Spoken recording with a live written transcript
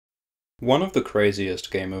One of the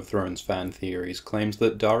craziest Game of Thrones fan theories claims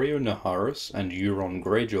that Daario Naharis and Euron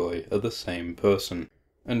Greyjoy are the same person,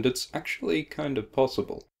 and it's actually kind of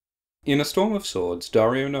possible. In A Storm of Swords,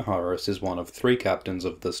 Daario Naharis is one of 3 captains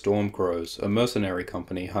of the Stormcrows, a mercenary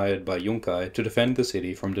company hired by Yunkai to defend the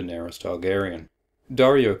city from Daenerys Targaryen.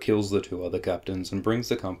 Daario kills the 2 other captains and brings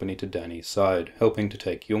the company to Dany's side, helping to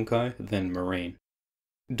take Yunkai, then Meereen.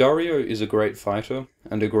 Daario is a great fighter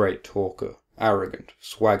and a great talker, arrogant,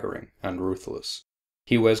 swaggering, and ruthless.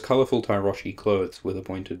 He wears colourful Tyroshi clothes with a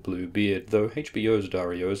pointed blue beard, though HBO's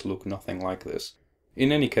Daarios look nothing like this.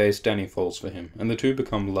 In any case, Dany falls for him, and the 2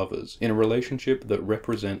 become lovers, in a relationship that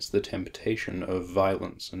represents the temptation of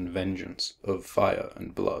violence and vengeance, of fire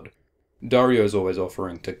and blood. Daario's always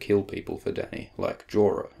offering to kill people for Dany, like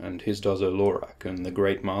Jorah and his Dozo Lorak and the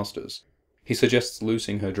Great Masters. He suggests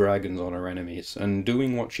loosing her dragons on her enemies, and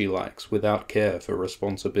doing what she likes without care for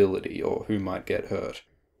responsibility or who might get hurt.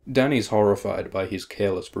 Dany's horrified by his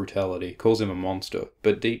careless brutality, calls him a monster,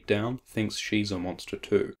 but deep down thinks she's a monster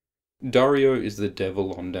too. Daario is the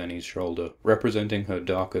devil on Dany's shoulder, representing her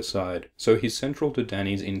darker side, so he's central to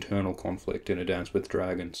Dany's internal conflict in A Dance with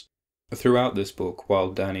Dragons. Throughout this book,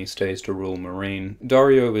 while Dany stays to rule Meereen,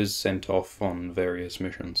 Daario is sent off on various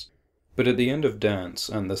missions. But at the end of Dance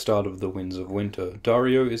and the start of the Winds of Winter,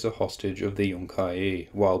 Daario is a hostage of the Yunkai,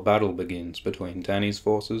 while battle begins between Dany's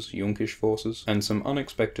forces, Yunkish forces, and some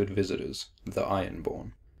unexpected visitors, the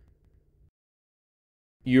Ironborn.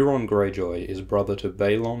 Euron Greyjoy is brother to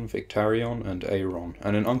Balon, Victarion, and Aeron,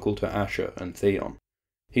 and an uncle to Asher and Theon.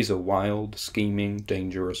 He's a wild, scheming,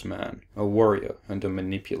 dangerous man, a warrior and a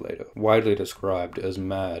manipulator, widely described as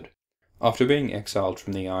mad. After being exiled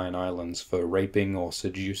from the Iron Islands for raping or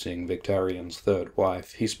seducing Victarion's 3rd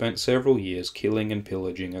wife, he spent several years killing and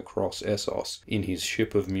pillaging across Essos in his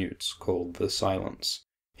ship of mutes called the Silence.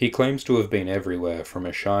 He claims to have been everywhere from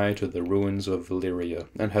Ashai to the ruins of Valyria,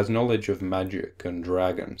 and has knowledge of magic and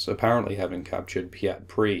dragons, apparently having captured Pyat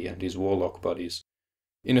Pree and his warlock buddies.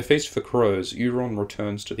 In A Feast for Crows, Euron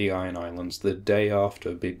returns to the Iron Islands the day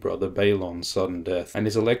after Big Brother Balon's sudden death, and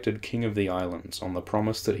is elected King of the Islands on the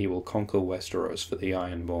promise that he will conquer Westeros for the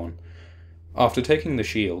Ironborn. After taking the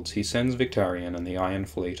shields, he sends Victarion and the Iron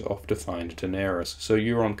Fleet off to find Daenerys, so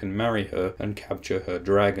Euron can marry her and capture her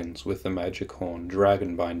dragons with the magic horn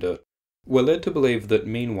Dragonbinder. We're led to believe that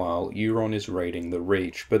meanwhile Euron is raiding the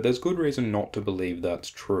Reach, but there's good reason not to believe that's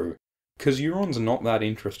true. Because Euron's not that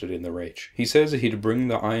interested in the Reach. He says he'd bring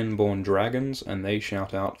the Ironborn dragons and they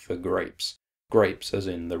shout out for grapes. Grapes as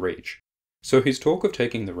in the Reach. So his talk of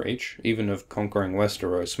taking the Reach, even of conquering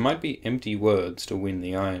Westeros, might be empty words to win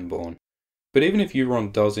the Ironborn. But even if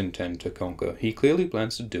Euron does intend to conquer, he clearly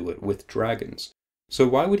plans to do it with dragons. So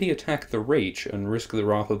why would he attack the Reach and risk the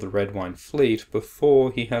wrath of the Redwyne fleet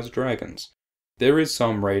before he has dragons? There is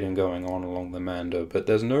some raiding going on along the Manda, but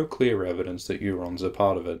there's no clear evidence that Euron's a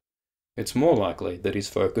part of it. It's more likely that he's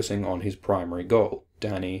focusing on his primary goal,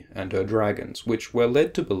 Dany and her dragons, which we're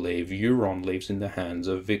led to believe Euron leaves in the hands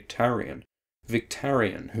of Victarion.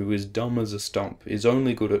 Victarion, who is dumb as a stump, is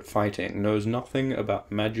only good at fighting, knows nothing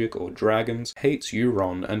about magic or dragons, hates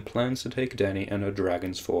Euron, and plans to take Dany and her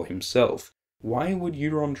dragons for himself. Why would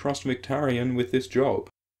Euron trust Victarion with this job?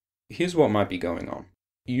 Here's what might be going on.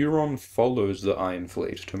 Euron follows the Iron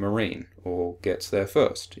Fleet to Meereen, or gets there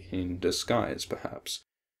first, in disguise perhaps.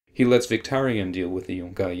 He lets Victarion deal with the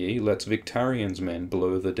Yunkai, lets Victarion's men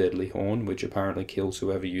blow the deadly horn, which apparently kills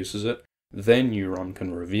whoever uses it. Then Euron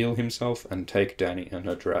can reveal himself and take Dany and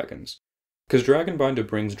her dragons. Because Dragonbinder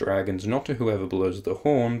brings dragons not to whoever blows the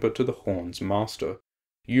horn, but to the horn's master.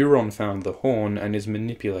 Euron found the horn and is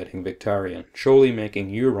manipulating Victarion, surely making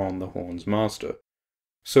Euron the horn's master.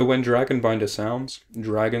 So when Dragonbinder sounds,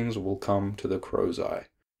 dragons will come to the Crow's Eye.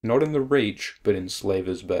 Not in the Reach, but in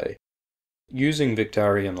Slaver's Bay. Using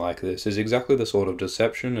Victarion like this is exactly the sort of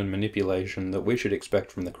deception and manipulation that we should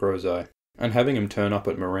expect from the Crow's Eye, and having him turn up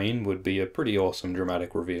at Meereen would be a pretty awesome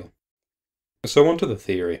dramatic reveal. So on to the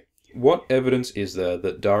theory. What evidence is there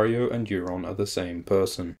that Daario and Euron are the same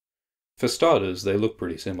person? For starters, they look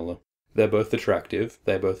pretty similar. They're both attractive,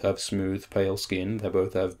 they both have smooth, pale skin, they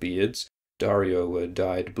both have beards. Daario a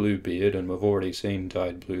dyed blue beard, and we've already seen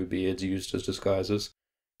dyed blue beards used as disguises.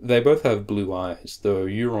 They both have blue eyes, though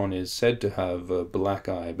Euron is said to have a black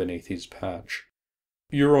eye beneath his patch.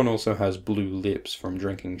 Euron also has blue lips from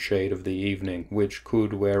drinking Shade of the Evening, which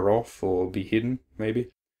could wear off or be hidden, maybe.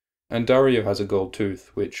 And Daario has a gold tooth,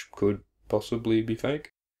 which could possibly be fake.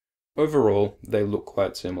 Overall, they look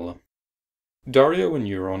quite similar. Daario and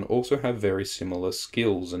Euron also have very similar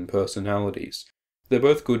skills and personalities. They're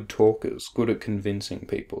both good talkers, good at convincing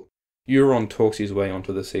people. Euron talks his way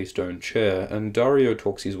onto the sea stone chair, and Daario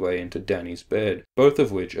talks his way into Dany's bed, both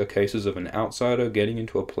of which are cases of an outsider getting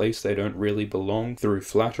into a place they don't really belong through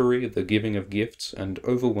flattery, the giving of gifts, and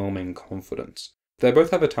overwhelming confidence. They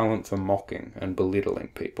both have a talent for mocking and belittling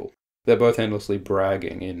people. They're both endlessly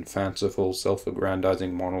bragging in fanciful,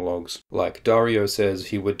 self-aggrandizing monologues. Like Daario says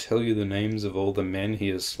he would tell you the names of all the men he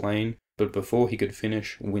has slain, but before he could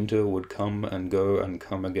finish, winter would come and go and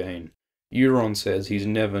come again. Euron says he's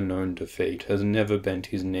never known defeat, has never bent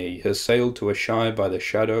his knee, has sailed to Ashai by the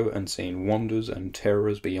shadow and seen wonders and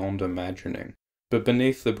terrors beyond imagining. But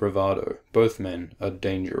beneath the bravado, both men are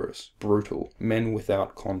dangerous, brutal, men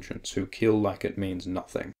without conscience who kill like it means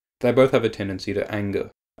nothing. They both have a tendency to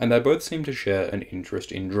anger, and they both seem to share an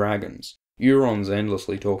interest in dragons. Euron's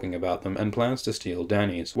endlessly talking about them and plans to steal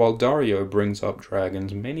Dany's, while Daario brings up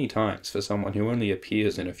dragons many times for someone who only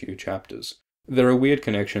appears in a few chapters. There are weird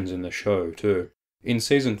connections in the show, too. In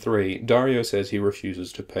Season 3, Daario says he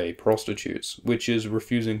refuses to pay prostitutes, which is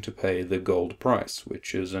refusing to pay the gold price,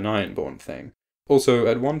 which is an Ironborn thing. Also,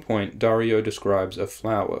 at one point, Daario describes a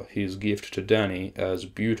flower, his gift to Dany, as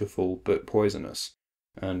beautiful but poisonous.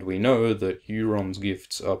 And we know that Euron's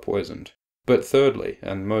gifts are poisoned. But thirdly,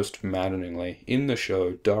 and most maddeningly, in the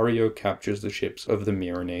show, Daario captures the ships of the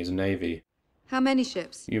Myronese navy. How many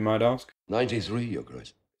ships? You might ask? 93, Your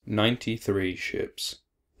Grace. 93 ships.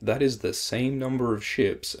 That is the same number of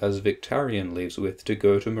ships as Victarion leaves with to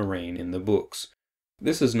go to Meereen in the books.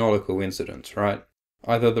 This is not a coincidence, right?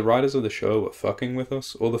 Either the writers of the show are fucking with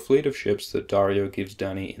us, or the fleet of ships that Daario gives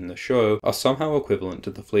Dany in the show are somehow equivalent to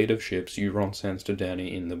the fleet of ships Euron sends to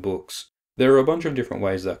Dany in the books. There are a bunch of different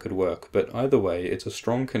ways that could work, but either way, it's a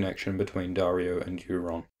strong connection between Daario and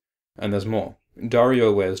Euron. And there's more.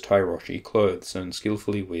 Daario wears Tyroshi clothes and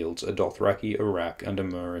skillfully wields a Dothraki arak and a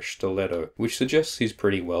Moorish stiletto, which suggests he's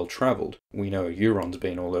pretty well travelled. We know Euron's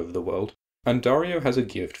been all over the world. And Daario has a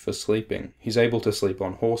gift for sleeping. He's able to sleep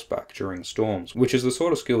on horseback during storms, which is the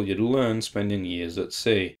sort of skill you'd learn spending years at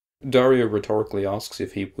sea. Daario rhetorically asks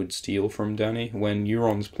if he would steal from Dany, when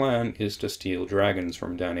Euron's plan is to steal dragons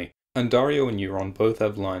from Dany. And Daario and Euron both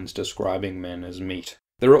have lines describing men as meat.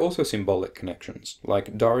 There are also symbolic connections,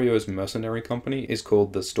 like Daario's mercenary company is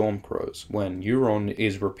called the Stormcrows, when Euron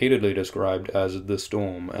is repeatedly described as the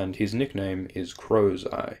Storm and his nickname is Crow's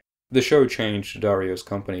Eye. The show changed Daario's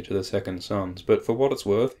company to the Second Sons, but for what it's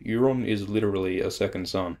worth, Euron is literally a second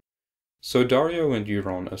son. So Daario and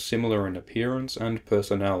Euron are similar in appearance and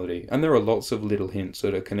personality, and there are lots of little hints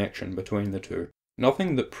at a connection between the two.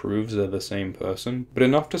 Nothing that proves they're the same person, but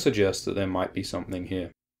enough to suggest that there might be something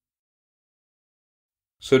here.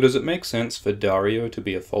 So does it make sense for Daario to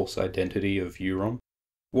be a false identity of Euron?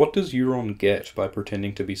 What does Euron get by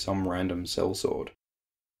pretending to be some random sellsword?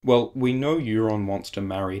 Well, we know Euron wants to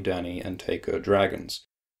marry Dany and take her dragons.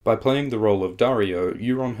 By playing the role of Daario,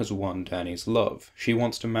 Euron has won Dany's love. She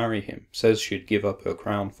wants to marry him, says she'd give up her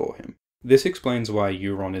crown for him. This explains why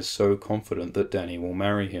Euron is so confident that Dany will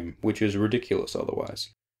marry him, which is ridiculous otherwise.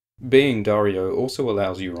 Being Daario also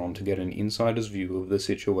allows Euron to get an insider's view of the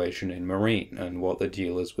situation in Meereen and what the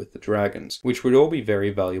deal is with the dragons, which would all be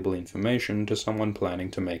very valuable information to someone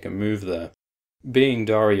planning to make a move there. Being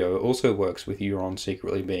Daario also works with Euron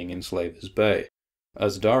secretly being in Slaver's Bay.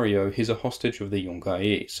 As Daario, he's a hostage of the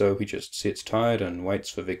Yunkai, so he just sits tight and waits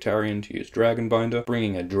for Victarion to use Dragonbinder,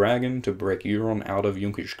 bringing a dragon to break Euron out of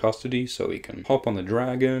Yunkish custody so he can hop on the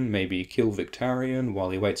dragon, maybe kill Victarion while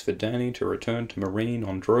he waits for Dany to return to Meereen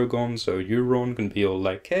on Drogon so Euron can be all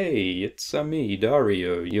like, "Hey, it's me,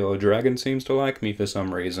 Daario. Your dragon seems to like me for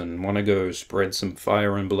some reason. Wanna go spread some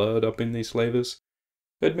fire and blood up in these slavers?"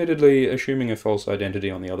 Admittedly, assuming a false identity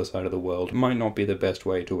on the other side of the world might not be the best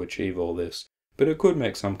way to achieve all this, but it could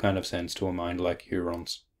make some kind of sense to a mind like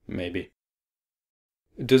Euron's. Maybe.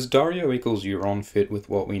 Does Daario equals Euron fit with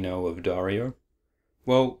what we know of Daario?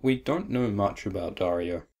 Well, we don't know much about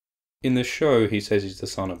Daario. In the show, he says he's the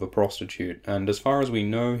son of a prostitute, and as far as we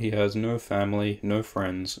know, he has no family, no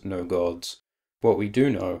friends, no gods. What we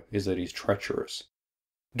do know is that he's treacherous.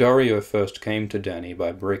 Daario first came to Dany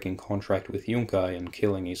by breaking contract with Yunkai and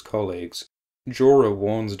killing his colleagues. Jorah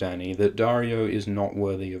warns Dany that Daario is not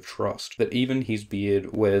worthy of trust, that even his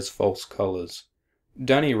beard wears false colours.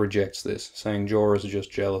 Dany rejects this, saying Jorah's just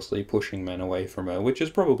jealously pushing men away from her, which is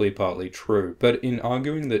probably partly true, but in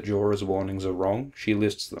arguing that Jorah's warnings are wrong, she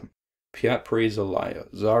lists them. Pyat-Pri's a liar,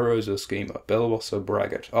 Xaro's a schemer, Belwas a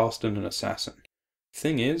braggart, Arstan an assassin.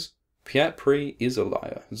 Thing is, Pyat-Pri is a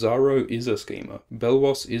liar, Xaro is a schemer,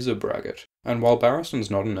 Belwas is a braggart, and while Barristan's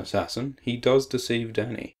not an assassin, he does deceive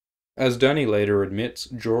Dany. As Dany later admits,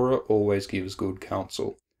 Jorah always gives good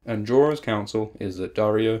counsel, and Jorah's counsel is that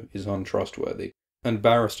Daario is untrustworthy. And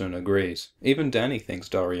Barristan agrees. Even Dany thinks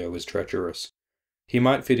Daario is treacherous. He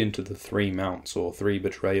might fit into the 3 mounts or 3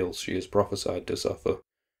 betrayals she is prophesied to suffer.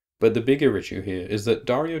 But the bigger issue here is that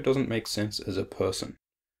Daario doesn't make sense as a person.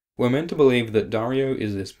 We're meant to believe that Daario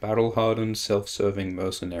is this battle-hardened, self-serving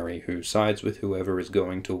mercenary who sides with whoever is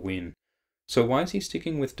going to win. So why is he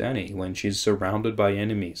sticking with Dany when she's surrounded by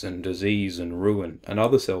enemies and disease and ruin, and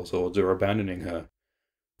other sellswords are abandoning her?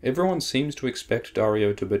 Everyone seems to expect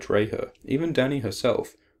Daario to betray her, even Dany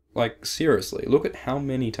herself. Like, seriously, look at how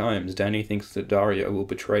many times Dany thinks that Daario will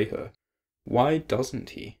betray her. Why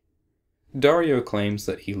doesn't he? Daario claims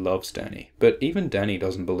that he loves Dany, but even Dany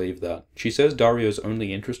doesn't believe that. She says Daario's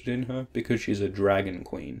only interested in her because she's a dragon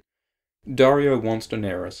queen. Daario wants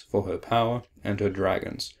Daenerys for her power and her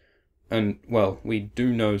dragons. And, well, we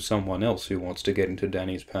do know someone else who wants to get into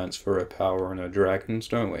Dany's pants for her power and her dragons,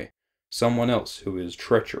 don't we? Someone else who is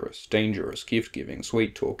treacherous, dangerous, gift-giving,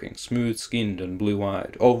 sweet-talking, smooth-skinned and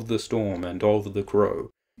blue-eyed, of the storm and of the crow.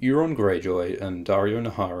 Euron Greyjoy and Daario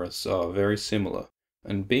Naharis are very similar.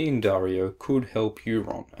 And being Daario could help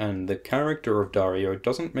Euron, and the character of Daario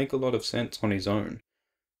doesn't make a lot of sense on his own.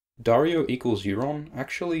 Daario equals Euron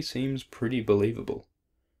actually seems pretty believable.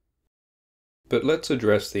 But let's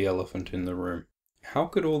address the elephant in the room. How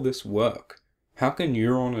could all this work? How can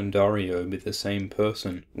Euron and Daario be the same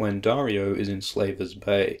person when Daario is in Slaver's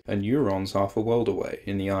Bay and Euron's half a world away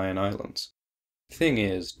in the Iron Islands? Thing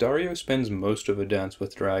is, Daario spends most of A Dance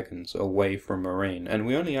with Dragons away from Meereen, and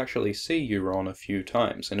we only actually see Euron a few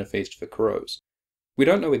times in A Feast for Crows. We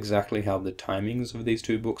don't know exactly how the timings of these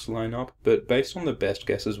 2 books line up, but based on the best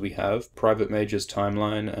guesses we have, Private Major's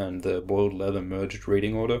timeline and the Boiled Leather merged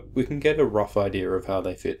reading order, we can get a rough idea of how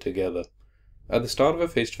they fit together. At the start of A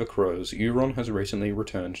Feast for Crows, Euron has recently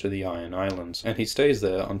returned to the Iron Islands, and he stays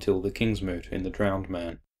there until the Kingsmoot in The Drowned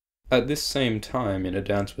Man. At this same time in A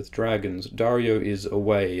Dance with Dragons, Daario is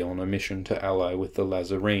away on a mission to ally with the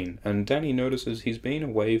Lazarene, and Dany notices he's been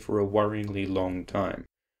away for a worryingly long time.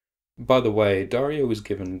 By the way, Daario is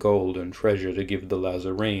given gold and treasure to give the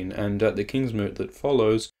Lazarene, and at the Kingsmoot that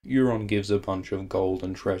follows, Euron gives a bunch of gold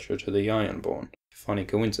and treasure to the Ironborn. Funny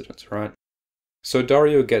coincidence, right? So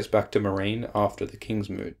Daario gets back to Meereen after the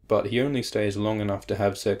Kingsmoot, but he only stays long enough to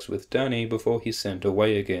have sex with Dany before he's sent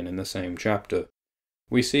away again in the same chapter.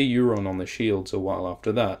 We see Euron on the shields a while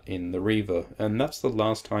after that, in the Reaver, and that's the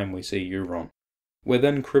last time we see Euron. We're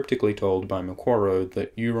then cryptically told by Macquarie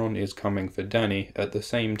that Euron is coming for Dany at the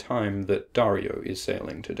same time that Daario is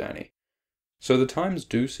sailing to Dany. So the times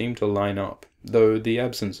do seem to line up, though the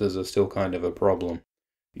absences are still kind of a problem.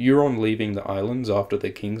 Euron leaving the islands after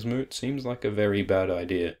the Kingsmoot seems like a very bad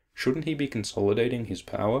idea. Shouldn't he be consolidating his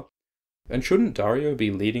power? And shouldn't Daario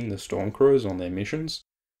be leading the Stormcrows on their missions?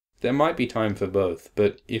 There might be time for both,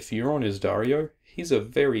 but if Euron is Daario, he's a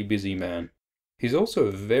very busy man. He's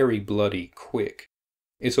also very bloody quick.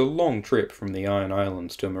 It's a long trip from the Iron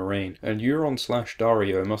Islands to Meereen, and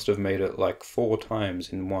Euron/Daario must have made it like 4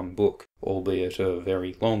 times in one book, albeit a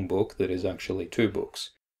very long book that is actually 2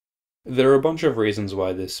 books. There are a bunch of reasons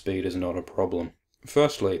why this speed is not a problem.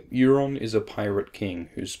 Firstly, Euron is a pirate king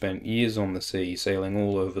who spent years on the sea sailing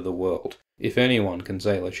all over the world. If anyone can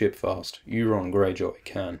sail a ship fast, Euron Greyjoy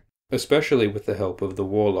can. Especially with the help of the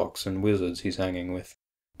warlocks and wizards he's hanging with.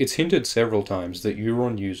 It's hinted several times that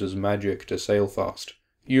Euron uses magic to sail fast.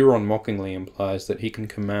 Euron mockingly implies that he can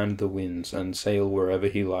command the winds and sail wherever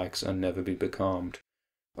he likes and never be becalmed.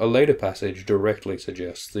 A later passage directly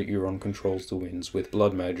suggests that Euron controls the winds with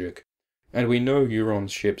blood magic, and we know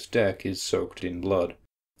Euron's ship's deck is soaked in blood.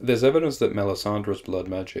 There's evidence that Melisandre's blood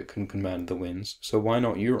magic can command the winds, so why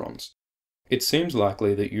not Euron's? It seems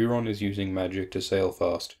likely that Euron is using magic to sail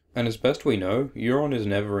fast, and as best we know, Euron is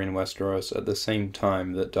never in Westeros at the same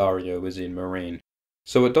time that Daario is in Meereen.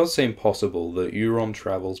 So it does seem possible that Euron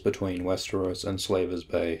travels between Westeros and Slaver's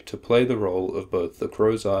Bay to play the role of both the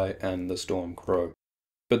Crow's Eye and the Storm Crow.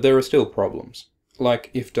 But there are still problems. Like,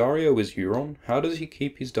 if Daario is Euron, how does he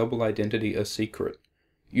keep his double identity a secret?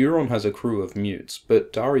 Euron has a crew of mutes,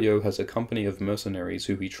 but Daario has a company of mercenaries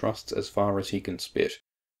who he trusts as far as he can spit.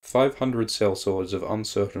 500 sellswords of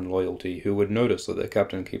uncertain loyalty who would notice that their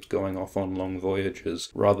captain keeps going off on long voyages,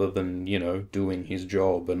 rather than, doing his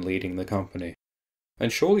job and leading the company.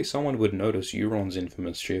 And surely someone would notice Euron's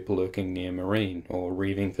infamous ship lurking near Meereen, or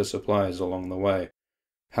reaving for supplies along the way.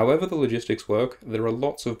 However the logistics work, there are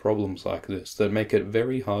lots of problems like this that make it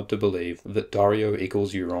very hard to believe that Daario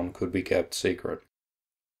equals Euron could be kept secret.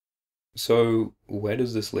 So, where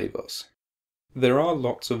does this leave us? There are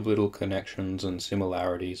lots of little connections and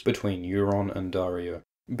similarities between Euron and Daario.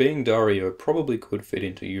 Being Daario probably could fit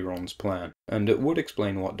into Euron's plan, and it would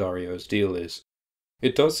explain what Daario's deal is.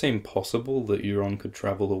 It does seem possible that Euron could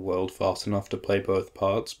travel the world fast enough to play both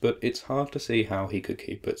parts, but it's hard to see how he could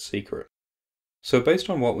keep it secret. So based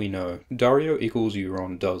on what we know, Daario equals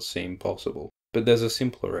Euron does seem possible, but there's a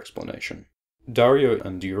simpler explanation. Daario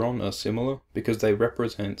and Euron are similar because they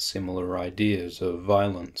represent similar ideas of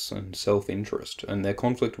violence and self-interest, and their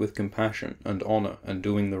conflict with compassion and honor and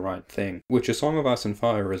doing the right thing, which A Song of Ice and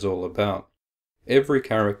Fire is all about. Every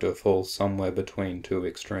character falls somewhere between two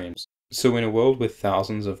extremes. So in a world with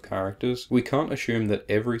thousands of characters, we can't assume that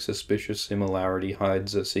every suspicious similarity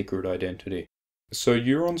hides a secret identity. So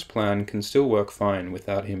Euron's plan can still work fine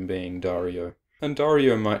without him being Daario. And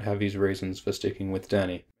Daario might have his reasons for sticking with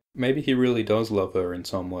Dany. Maybe he really does love her in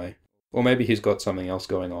some way. Or maybe he's got something else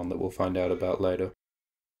going on that we'll find out about later.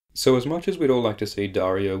 So as much as we'd all like to see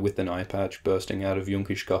Daario with an eye patch bursting out of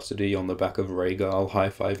Yunkish custody on the back of Rhaegal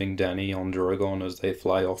high-fiving Dany on Drogon as they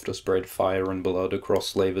fly off to spread fire and blood across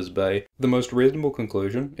Slaver's Bay, the most reasonable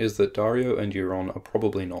conclusion is that Daario and Euron are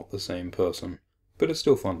probably not the same person. But it's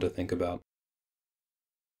still fun to think about.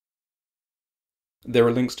 There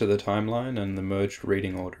are links to the timeline and the merged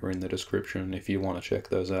reading order in the description if you want to check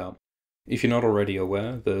those out. If you're not already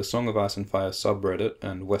aware, the Song of Ice and Fire subreddit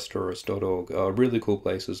and Westeros.org are really cool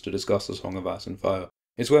places to discuss the Song of Ice and Fire.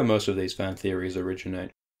 It's where most of these fan theories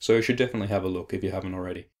originate, so you should definitely have a look if you haven't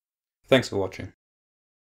already. Thanks for watching.